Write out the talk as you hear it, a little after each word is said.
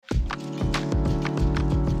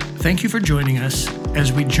Thank you for joining us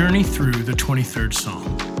as we journey through the 23rd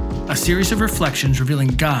Psalm, a series of reflections revealing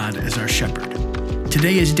God as our shepherd.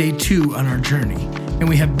 Today is day 2 on our journey, and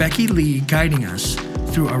we have Becky Lee guiding us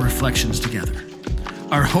through our reflections together.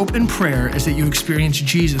 Our hope and prayer is that you experience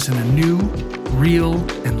Jesus in a new, real,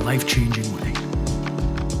 and life-changing way.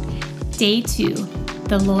 Day 2,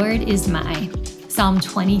 the Lord is my. Psalm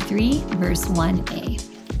 23, verse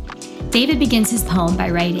 1a. David begins his poem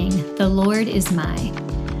by writing, "The Lord is my."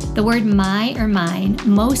 The word my or mine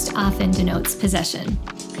most often denotes possession.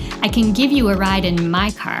 I can give you a ride in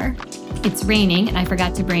my car. It's raining and I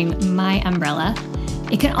forgot to bring my umbrella.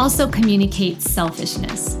 It can also communicate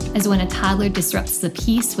selfishness, as when a toddler disrupts the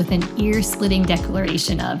peace with an ear-splitting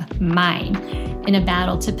declaration of mine in a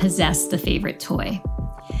battle to possess the favorite toy.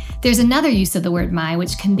 There's another use of the word my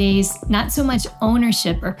which conveys not so much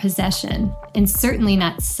ownership or possession, and certainly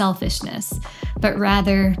not selfishness, but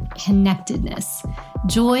rather connectedness,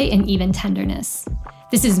 joy, and even tenderness.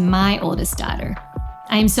 This is my oldest daughter.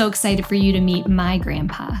 I am so excited for you to meet my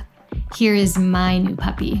grandpa. Here is my new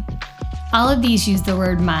puppy. All of these use the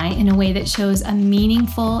word my in a way that shows a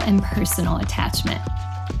meaningful and personal attachment.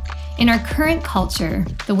 In our current culture,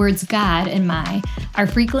 the words God and my are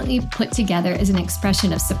frequently put together as an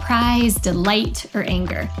expression of surprise, delight, or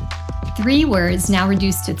anger. 3 words, now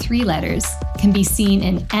reduced to 3 letters, can be seen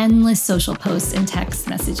in endless social posts and text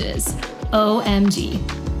messages. OMG.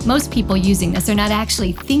 Most people using this are not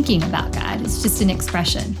actually thinking about God, it's just an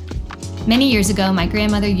expression. Many years ago, my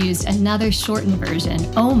grandmother used another shortened version,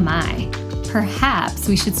 oh my. Perhaps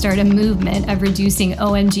we should start a movement of reducing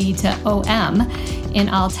OMG to OM in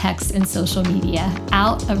all texts and social media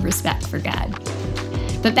out of respect for God.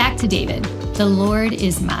 But back to David. The Lord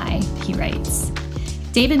is my, he writes.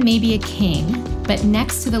 David may be a king, but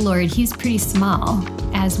next to the Lord, he's pretty small,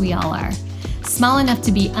 as we all are. Small enough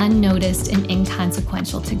to be unnoticed and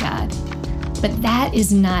inconsequential to God. But that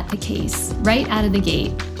is not the case. Right out of the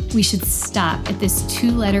gate, we should stop at this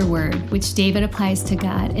 2-letter word which David applies to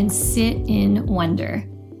God and sit in wonder.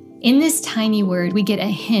 In this tiny word, we get a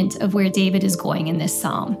hint of where David is going in this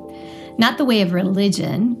psalm. Not the way of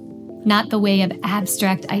religion, not the way of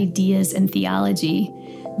abstract ideas and theology.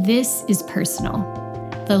 This is personal.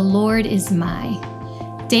 The Lord is my.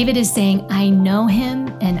 David is saying, I know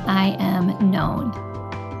him and I am known.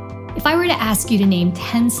 If I were to ask you to name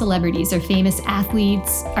 10 celebrities or famous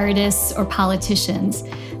athletes, artists, or politicians,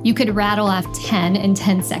 you could rattle off 10 in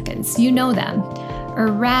 10 seconds. You know them, or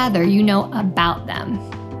rather, you know about them.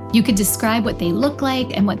 You could describe what they look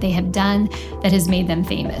like and what they have done that has made them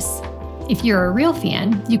famous. If you're a real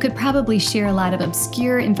fan, you could probably share a lot of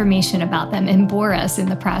obscure information about them and bore us in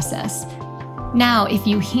the process. Now, if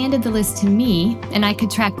you handed the list to me and I could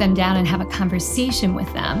track them down and have a conversation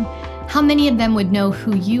with them, how many of them would know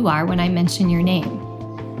who you are when I mention your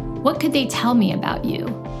name? What could they tell me about you?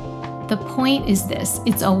 The point is this,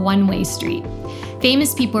 it's a one-way street.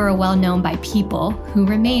 Famous people are well known by people who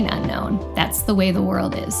remain unknown. That's the way the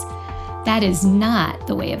world is. That is not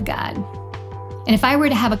the way of God. And if I were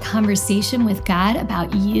to have a conversation with God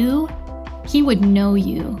about you, he would know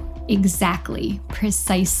you exactly,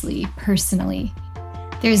 precisely, personally.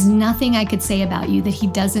 There's nothing I could say about you that he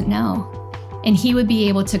doesn't know. And he would be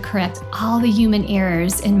able to correct all the human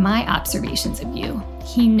errors in my observations of you.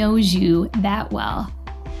 He knows you that well.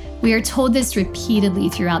 We are told this repeatedly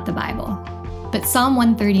throughout the Bible. But Psalm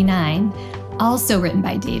 139, also written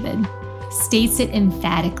by David, states it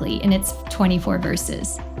emphatically in its 24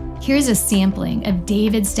 verses. Here's a sampling of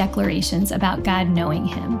David's declarations about God knowing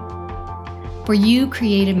him. For you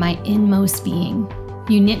created my inmost being.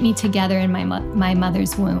 You knit me together in my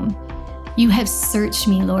mother's womb. You have searched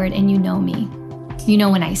me, Lord, and you know me. You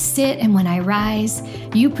know when I sit and when I rise.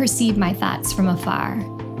 You perceive my thoughts from afar.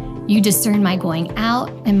 You discern my going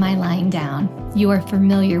out and my lying down. You are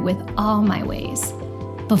familiar with all my ways.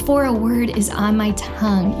 Before a word is on my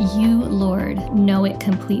tongue, you, Lord, know it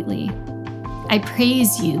completely. I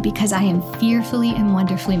praise you because I am fearfully and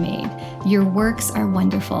wonderfully made. Your works are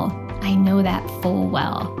wonderful. I know that full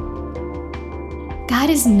well. God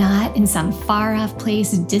is not in some far-off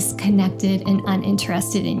place, disconnected and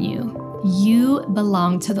uninterested in you. You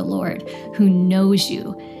belong to the Lord, who knows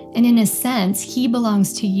you. And in a sense, he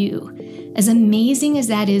belongs to you, as amazing as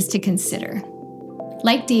that is to consider.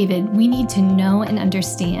 Like David, we need to know and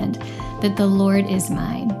understand that the Lord is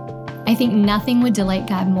mine. I think nothing would delight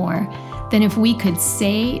God more than if we could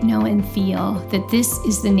say, know, and feel that this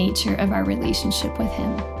is the nature of our relationship with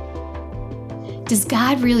him. Does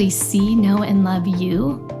God really see, know, and love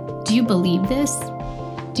you? Do you believe this?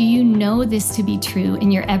 Do you know this to be true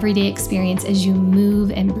in your everyday experience as you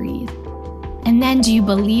move and breathe? And then do you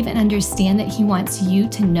believe and understand that he wants you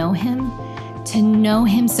to know him? To know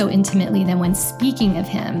him so intimately that when speaking of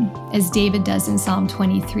him, as David does in Psalm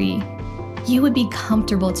 23, you would be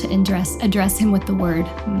comfortable to address him with the word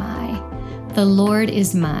my. The Lord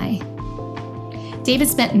is my. David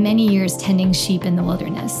spent many years tending sheep in the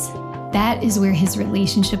wilderness. That is where his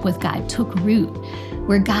relationship with God took root,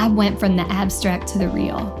 where God went from the abstract to the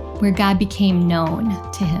real, where God became known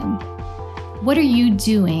to him. What are you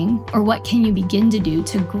doing, or what can you begin to do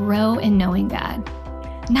to grow in knowing God?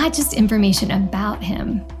 Not just information about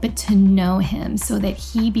him, but to know him so that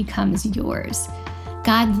he becomes yours.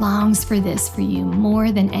 God longs for this for you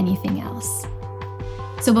more than anything else.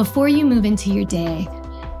 So before you move into your day,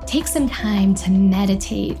 take some time to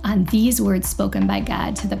meditate on these words spoken by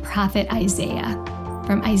God to the prophet Isaiah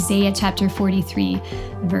from Isaiah chapter 43,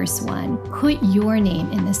 verse 1. Put your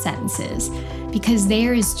name in the sentences because they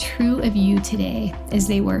are as true of you today as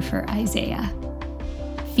they were for Isaiah.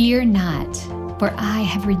 Fear not, for I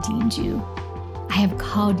have redeemed you. I have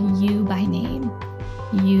called you by name.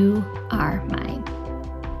 You are mine.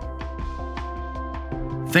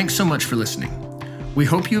 Thanks so much for listening. We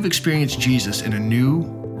hope you have experienced Jesus in a new,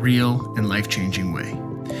 real, and life-changing way.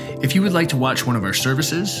 If you would like to watch one of our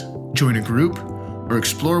services, join a group, or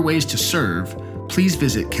explore ways to serve, please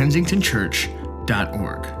visit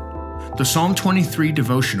kensingtonchurch.org. The Psalm 23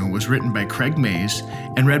 devotional was written by Craig Mays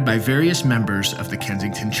and read by various members of the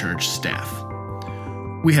Kensington Church staff.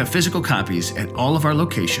 We have physical copies at all of our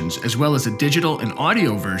locations, as well as the digital and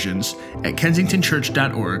audio versions at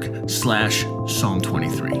kensingtonchurch.org/Psalm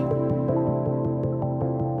 23.